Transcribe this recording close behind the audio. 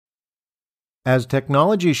As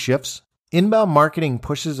technology shifts, inbound marketing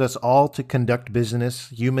pushes us all to conduct business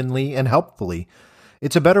humanly and helpfully.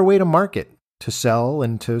 It's a better way to market, to sell,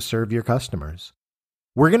 and to serve your customers.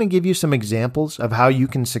 We're going to give you some examples of how you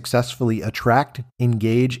can successfully attract,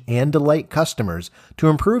 engage, and delight customers to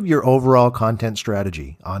improve your overall content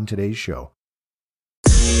strategy on today's show.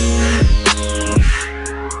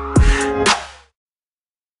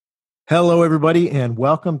 Hello, everybody, and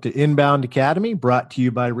welcome to Inbound Academy, brought to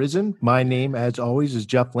you by Risen. My name, as always, is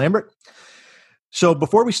Jeff Lambert. So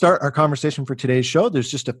before we start our conversation for today's show,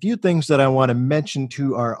 there's just a few things that I want to mention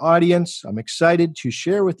to our audience. I'm excited to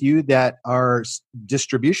share with you that our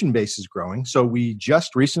distribution base is growing. So we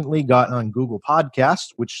just recently got on Google Podcasts,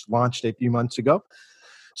 which launched a few months ago.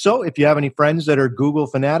 So if you have any friends that are Google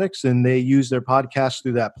fanatics and they use their podcasts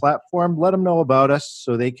through that platform, let them know about us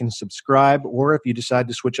so they can subscribe. Or if you decide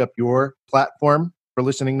to switch up your platform for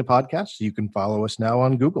listening to podcasts, you can follow us now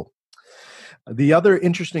on Google. The other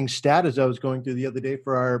interesting stat as I was going through the other day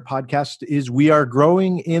for our podcast is we are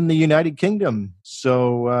growing in the United Kingdom.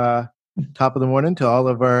 So top of the morning to all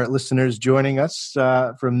of our listeners joining us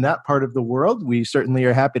from that part of the world. We certainly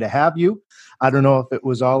are happy to have you. I don't know if it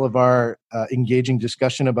was all of our engaging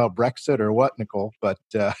discussion about Brexit or what, Nicole, but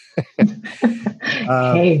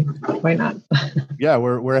hey, why not? Yeah,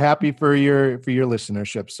 we're happy for your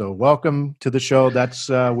listenership. So welcome to the show. That's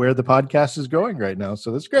where the podcast is going right now.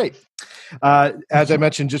 So that's great. As I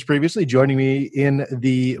mentioned just previously, joining me in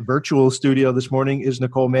the virtual studio this morning is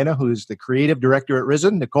Nicole Mena, who is the creative director at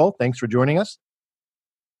Risen. Nicole, thanks for joining us.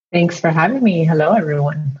 Thanks for having me. Hello,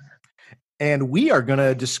 everyone. And we are going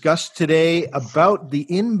to discuss today about the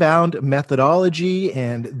inbound methodology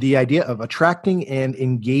and the idea of attracting and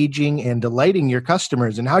engaging and delighting your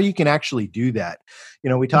customers and how you can actually do that. You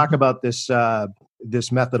know, we talk about this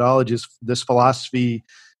methodology, this philosophy.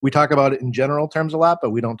 We talk about it in general terms a lot, but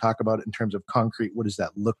we don't talk about it in terms of concrete. What does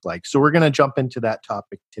that look like? So we're going to jump into that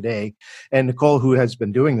topic today. And Nicole, who has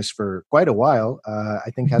been doing this for quite a while, I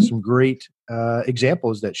think has some great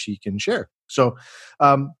examples that she can share. So,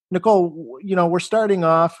 Nicole, you know, we're starting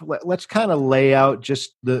off. Let's kind of lay out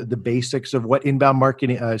just the basics of what inbound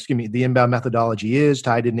marketing, the inbound methodology is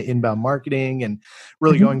tied into inbound marketing, and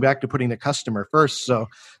really going back to putting the customer first. So,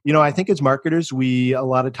 you know, I think as marketers, a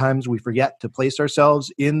lot of times we forget to place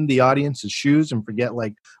ourselves in the audience's shoes and forget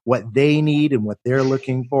like what they need and what they're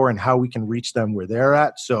looking for and how we can reach them where they're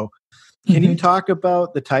at. So, can you talk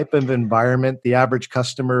about the type of environment the average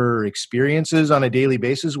customer experiences on a daily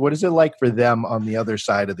basis? What is it like for them on the other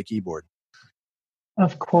side of the keyboard?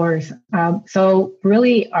 Of course. So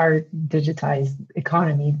really our digitized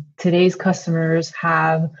economy, today's customers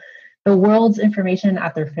have the world's information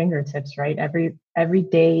at their fingertips, right? Every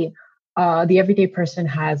day, the everyday person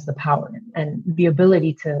has the power and the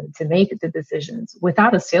ability to make the decisions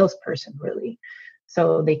without a salesperson, really.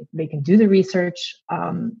 So they can do the research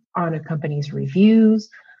on a company's reviews,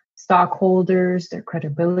 stockholders, their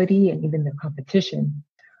credibility, and even their competition.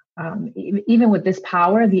 Even with this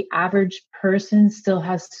power, the average person still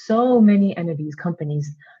has so many entities,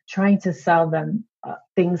 companies trying to sell them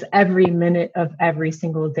things every minute of every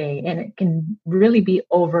single day. And it can really be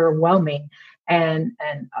overwhelming and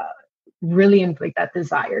really inflict that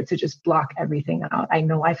desire to just block everything out. I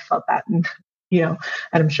know I felt that. And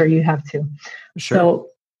I'm sure you have too. Sure. So,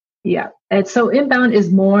 yeah. And so inbound is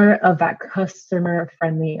more of that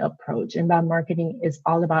customer-friendly approach. Inbound marketing is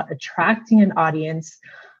all about attracting an audience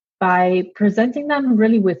by presenting them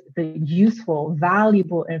really with the useful,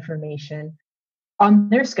 valuable information on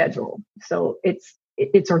their schedule. So it's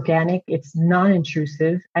organic, it's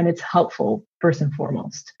non-intrusive, and it's helpful first and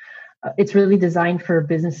foremost. It's really designed for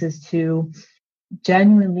businesses to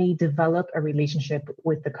genuinely develop a relationship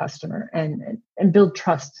with the customer and build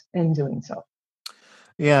trust in doing so.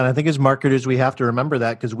 Yeah, and I think as marketers, we have to remember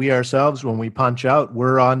that because we ourselves, when we punch out,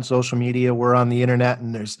 we're on social media, we're on the internet,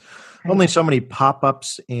 and there's only so many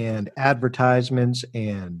pop-ups and advertisements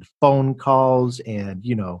and phone calls and,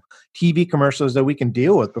 TV commercials that we can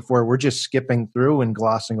deal with before we're just skipping through and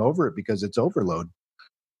glossing over it because it's overload.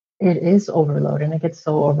 It is overload and it gets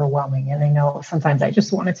so overwhelming. And I know sometimes I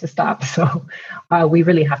just want it to stop. So we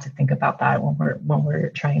really have to think about that when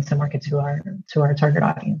we're trying to market to our target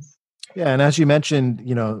audience. Yeah, and as you mentioned,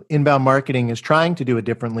 inbound marketing is trying to do it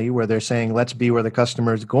differently, where they're saying, let's be where the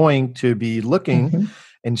customer is going to be looking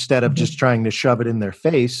instead of just trying to shove it in their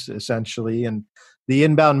face, essentially. And the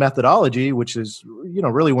inbound methodology, which is,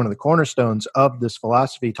 really one of the cornerstones of this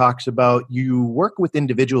philosophy, talks about you work with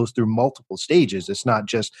individuals through multiple stages. It's not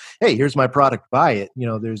just, hey, here's my product, buy it.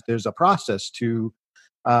 There's a process to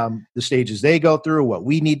the stages they go through, what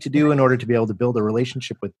we need to do in order to be able to build a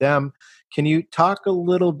relationship with them. Can you talk a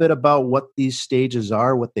little bit about what these stages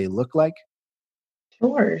are, what they look like?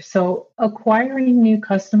 Sure. So acquiring new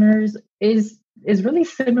customers is really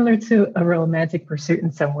similar to a romantic pursuit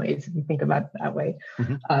in some ways, if you think about it that way.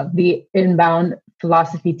 Hmm. The inbound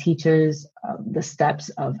philosophy teaches the steps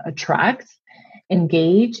of attract,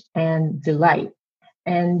 engage, and delight.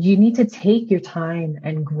 And you need to take your time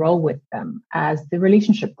and grow with them as the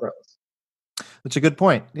relationship grows. That's a good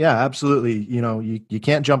point. Yeah, absolutely. You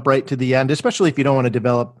can't jump right to the end, especially if you don't want to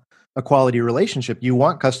develop a quality relationship. You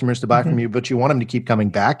want customers to buy from Mhm. you, but you want them to keep coming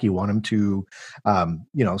back. You want them to,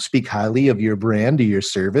 speak highly of your brand, or your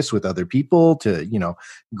service with other people, to,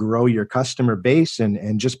 grow your customer base.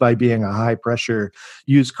 And just by being a high pressure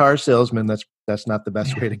used car salesman, that's not the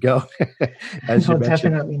best way to go, as you No,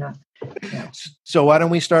 mentioned. definitely not. No. So why don't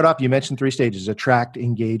we start off? You mentioned three stages: attract,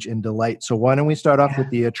 engage, and delight. So why don't we start off with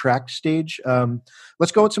Yeah. the attract stage?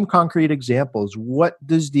 Let's go with some concrete examples. What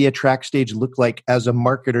does the attract stage look like as a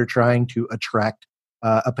marketer trying to attract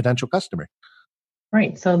a potential customer?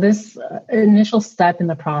 Right. So this initial step in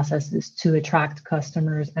the process is to attract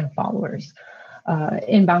customers and followers.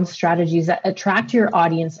 Inbound strategies that attract your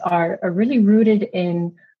audience are really rooted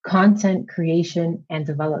in content creation and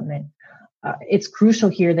development. It's crucial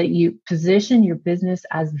here that you position your business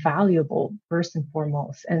as valuable first and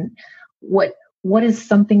foremost, and what is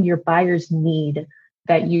something your buyers need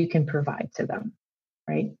that you can provide to them,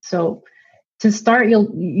 right? So to start,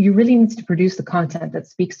 you really need to produce the content that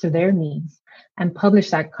speaks to their needs and publish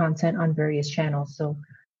that content on various channels. So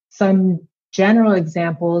some general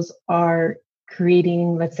examples are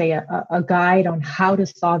creating, let's say, a guide on how to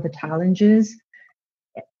solve the challenges,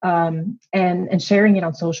 and sharing it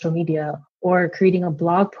on social media, or creating a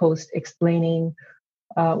blog post explaining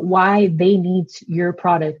why they need your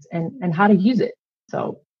product and how to use it.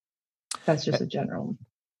 So that's just a general.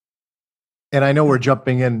 And I know we're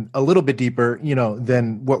jumping in a little bit deeper,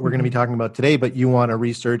 than what we're going to be Mhm. talking about today, but you want to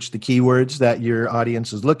research the keywords that your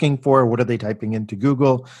audience is looking for. What are they typing into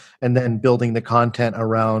Google? And then building the content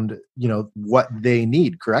around, what they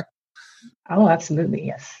need, correct? Oh, absolutely.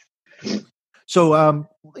 Yes. So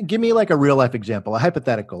give me like a real life example, a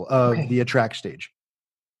hypothetical of Okay. the attract stage.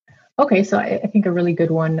 Okay. So I think a really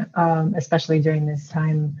good one, especially during this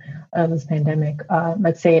time of this pandemic,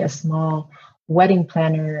 let's say a small wedding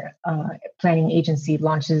planning agency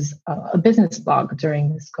launches a business blog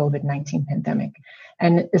during this COVID-19 pandemic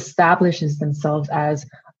and establishes themselves as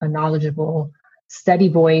a knowledgeable, steady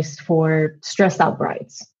voice for stressed out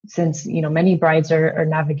brides. Since many brides are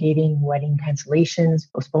navigating wedding cancellations,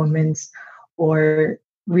 postponements, or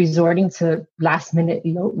resorting to last minute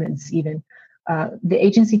elopements even, the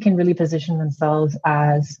agency can really position themselves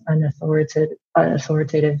as an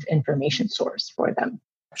authoritative information source for them.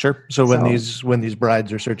 Sure. So when So, these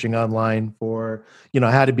brides are searching online for,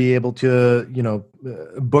 how to be able to,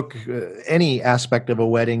 book any aspect of a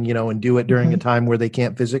wedding, and do it during a mhm, time where they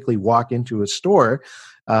can't physically walk into a store,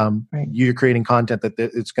 right. you're creating content that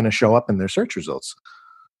it's going to show up in their search results.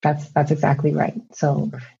 That's exactly right. So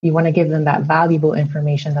you want to give them that valuable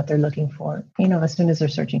information that they're looking for, as soon as they're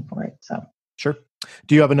searching for it. So Sure.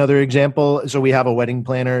 Do you have another example? So we have a wedding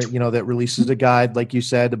planner, that releases a guide, like you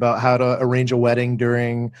said, about how to arrange a wedding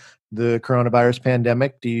during the coronavirus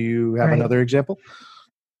pandemic. Do you have right. another example?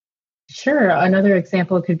 Sure. Another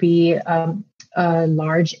example could be a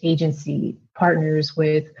large agency partners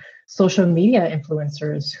with social media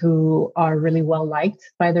influencers who are really well liked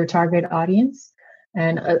by their target audience.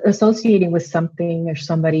 And associating with something or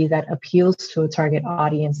somebody that appeals to a target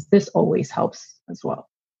audience, this always helps as well.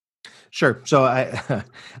 Sure. So I,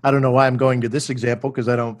 I don't know why I'm going to this example because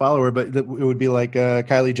I don't follow her, but it would be like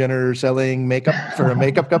Kylie Jenner selling makeup for a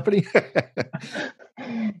makeup company.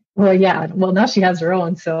 Well, yeah. Well, now she has her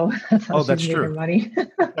own, so that's how Oh, she's that's made her true. money.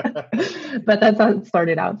 But that's how it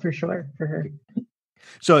started out for sure for her.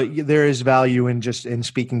 So there is value in just in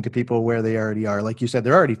speaking to people where they already are. Like you said,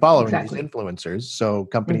 they're already following these Exactly. influencers. So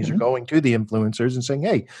companies are Hmm. going to the influencers and saying,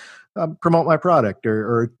 "Hey, promote my product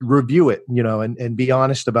or review it," and be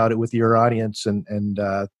honest about it with your audience. And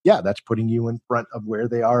yeah, that's putting you in front of where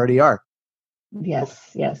they already are.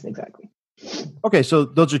 Yes. Yes. Exactly. Okay, so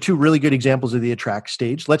those are two really good examples of the attract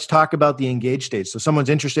stage. Let's talk about the engage stage. So someone's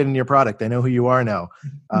interested in your product. They know who you are now.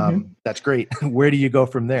 Hmm. That's great. Where do you go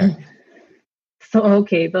from there? So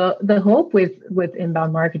okay, the hope with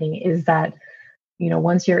inbound marketing is that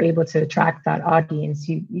once you're able to attract that audience,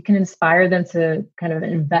 you can inspire them to kind of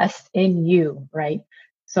invest in you, right?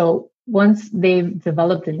 So once they've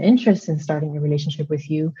developed an interest in starting a relationship with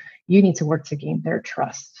you, you need to work to gain their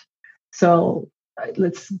trust. So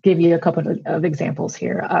let's give you a couple of examples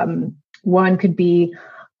here. One could be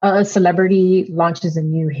a celebrity launches a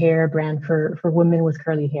new hair brand for women with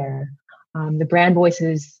curly hair. The brand voice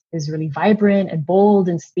is really vibrant and bold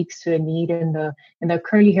and speaks to a need in the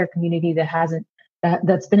curly hair community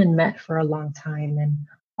that's been met for a long time.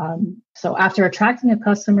 And so after attracting a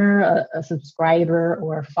customer, a subscriber,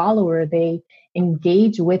 or a follower, they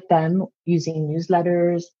engage with them using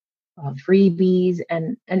newsletters, freebies,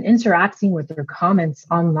 and interacting with their comments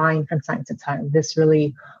online from time to time. This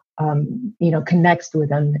really connects with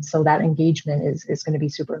them. So that engagement is going to be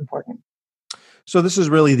super important. So this is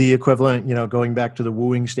really the equivalent, going back to the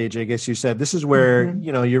wooing stage, I guess you said, this is where,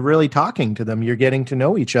 you're really talking to them. You're getting to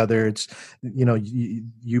know each other. It's,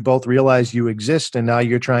 you both realize you exist, and now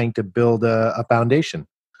you're trying to build a foundation.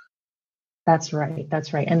 That's right.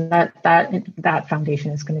 And that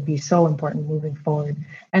foundation is going to be so important moving forward.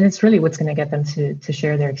 And it's really what's going to get them to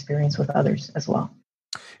share their experience with others as well.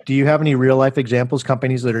 Do you have any real life examples,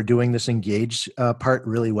 companies that are doing this engage part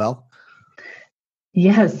really well?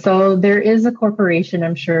 Yes. So there is a corporation,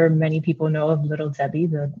 I'm sure many people know of, Little Debbie,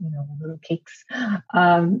 the little cakes.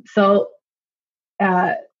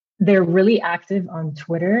 They're really active on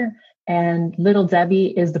Twitter, and Little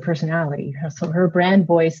Debbie is the personality. So her brand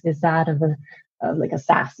voice is that of like a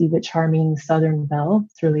sassy but charming Southern belle.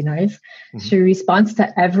 It's really nice. Mm-hmm. She responds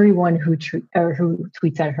to everyone who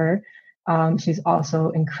tweets at her. She's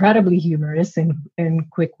also incredibly humorous and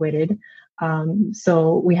quick-witted.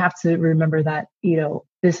 So we have to remember that,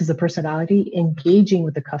 this is a personality engaging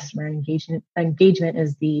with the customer. Engagement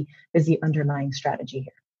is the underlying strategy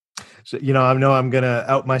here. So, I know I'm going to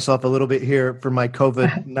out myself a little bit here for my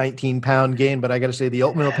COVID-19 pound gain, but I got to say the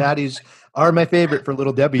oatmeal patties are my favorite for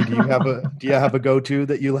Little Debbie. Do you have a go-to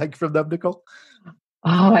that you like from them, Nicole?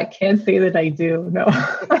 Oh, I can't say that I do. No.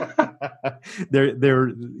 they're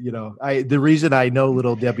the reason I know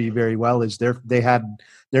Little Debbie very well is they had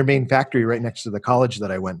their main factory right next to the college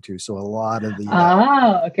that I went to. So a lot of the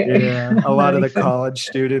lot of the college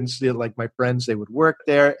students, like my friends, they would work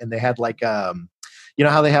there, and they had like how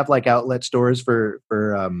they have like outlet stores for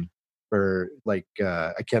like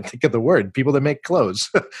I can't think of the word, people that make clothes,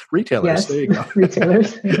 retailers. Yes. There you go.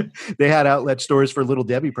 Retailers. They had outlet stores for Little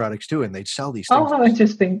Debbie products too, and they'd sell these things. Oh,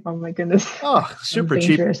 interesting. Oh my goodness. Oh, super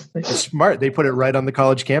cheap. It's smart. They put it right on the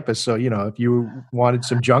college campus. So, if you wanted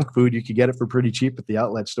some junk food, you could get it for pretty cheap at the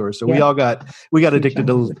outlet store. So we got addicted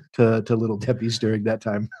to Little Debbie's during that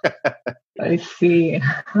time. I see.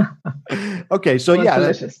 Okay. So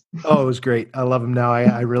delicious. it was great. I love them now.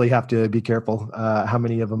 I really have to be careful how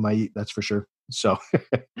many of them I eat. That's for sure. So,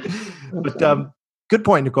 but good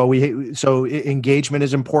point, Nicole. So engagement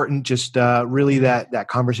is important. Just really that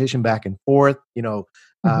conversation back and forth,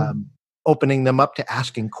 opening them up to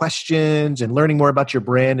asking questions and learning more about your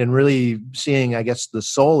brand, and really seeing, I guess, the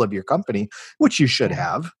soul of your company, which you should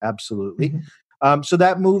have. Absolutely. Mm-hmm. So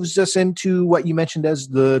that moves us into what you mentioned as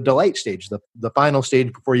the delight stage, the final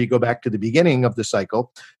stage before you go back to the beginning of the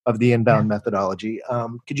cycle of the inbound methodology.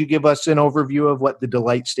 Could you give us an overview of what the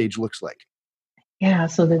delight stage looks like? Yeah,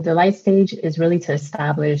 so the delight stage is really to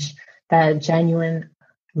establish that genuine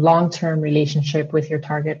long-term relationship with your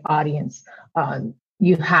target audience.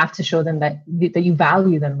 You have to show them that you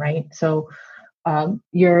value them, right? So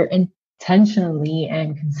you're intentionally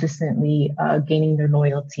and consistently gaining their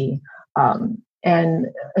loyalty. And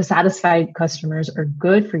satisfied customers are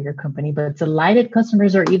good for your company, but delighted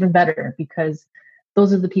customers are even better, because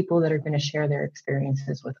those are the people that are going to share their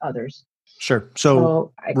experiences with others. Sure.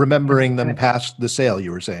 So remembering them past the sale, you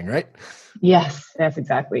were saying, right? Yes,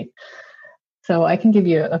 exactly. So I can give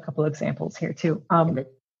you a couple of examples here too. Okay.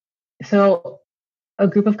 So a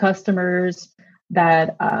group of customers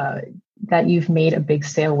that you've made a big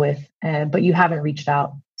sale with, but you haven't reached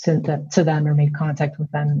out to them or made contact with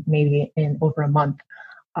them maybe in over a month.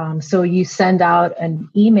 So you send out an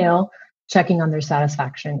email checking on their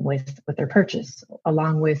satisfaction with their purchase,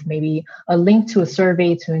 along with maybe a link to a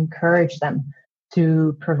survey to encourage them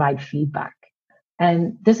to provide feedback.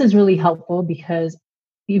 And this is really helpful because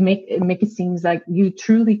you make it seem like you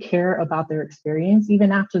truly care about their experience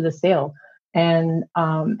even after the sale, and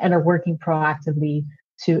are working proactively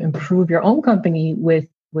to improve your own company with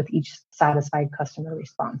each satisfied customer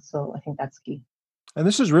response. So I think that's key. And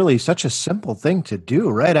this is really such a simple thing to do,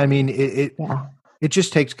 right? I mean, it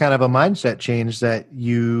just takes kind of a mindset change that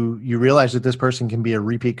you realize that this person can be a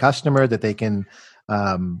repeat customer, that they can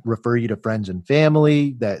refer you to friends and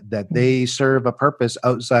family, that they serve a purpose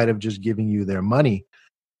outside of just giving you their money.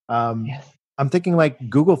 Yes. I'm thinking like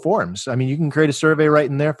Google Forms. I mean, you can create a survey right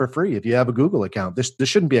in there for free if you have a Google account. This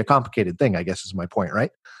shouldn't be a complicated thing, I guess is my point,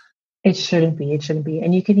 right? It shouldn't be. It shouldn't be.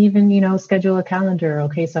 And you can even, schedule a calendar.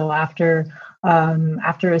 Okay, so after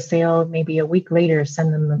a sale, maybe a week later,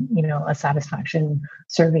 send them, a satisfaction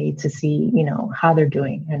survey to see, how they're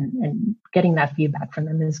doing, and getting that feedback from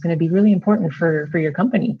them is going to be really important for your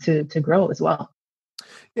company to grow as well.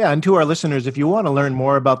 Yeah, and to our listeners, if you want to learn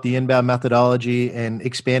more about the inbound methodology and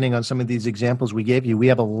expanding on some of these examples we gave you, we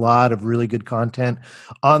have a lot of really good content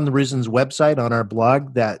on the Risen's website, on our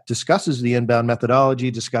blog, that discusses the inbound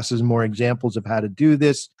methodology, discusses more examples of how to do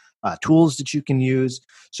this, tools that you can use.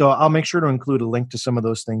 So I'll make sure to include a link to some of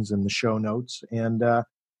those things in the show notes. And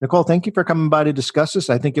Nicole, thank you for coming by to discuss this.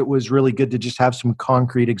 I think it was really good to just have some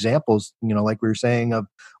concrete examples, like we were saying, of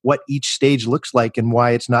what each stage looks like and why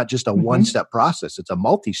it's not just a one-step process. It's a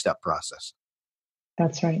multi-step process.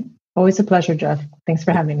 That's right. Always a pleasure, Jeff. Thanks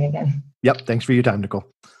for having me again. Yep. Thanks for your time, Nicole.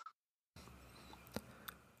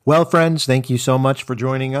 Well, friends, thank you so much for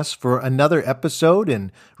joining us for another episode.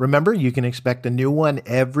 And remember, you can expect a new one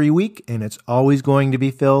every week, and it's always going to be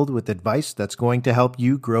filled with advice that's going to help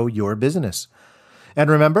you grow your business. And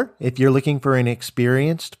remember, if you're looking for an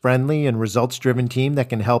experienced, friendly, and results-driven team that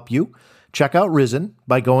can help you, check out Risen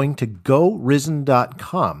by going to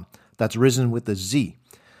gorisen.com. That's Risen with a Z.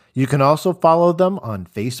 You can also follow them on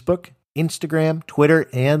Facebook, Instagram, Twitter,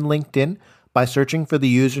 and LinkedIn by searching for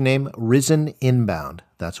the username Risen Inbound.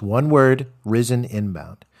 That's one word, Risen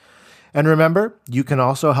Inbound. And remember, you can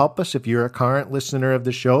also help us if you're a current listener of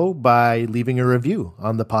the show by leaving a review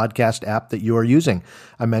on the podcast app that you are using.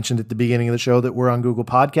 I mentioned at the beginning of the show that we're on Google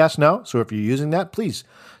Podcasts now. So if you're using that, please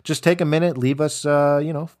just take a minute, leave us, 4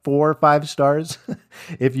 or 5 stars.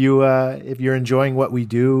 If you're enjoying what we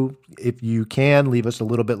do, if you can, leave us a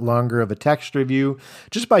little bit longer of a text review.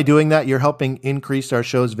 Just by doing that, you're helping increase our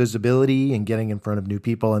show's visibility and getting in front of new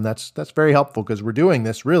people. And that's very helpful because we're doing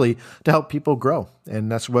this really to help people grow.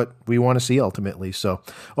 And that's what we want to see ultimately. So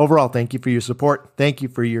overall, thank you for your support. Thank you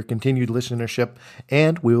for your continued listenership.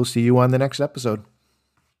 And we will see you on the next episode.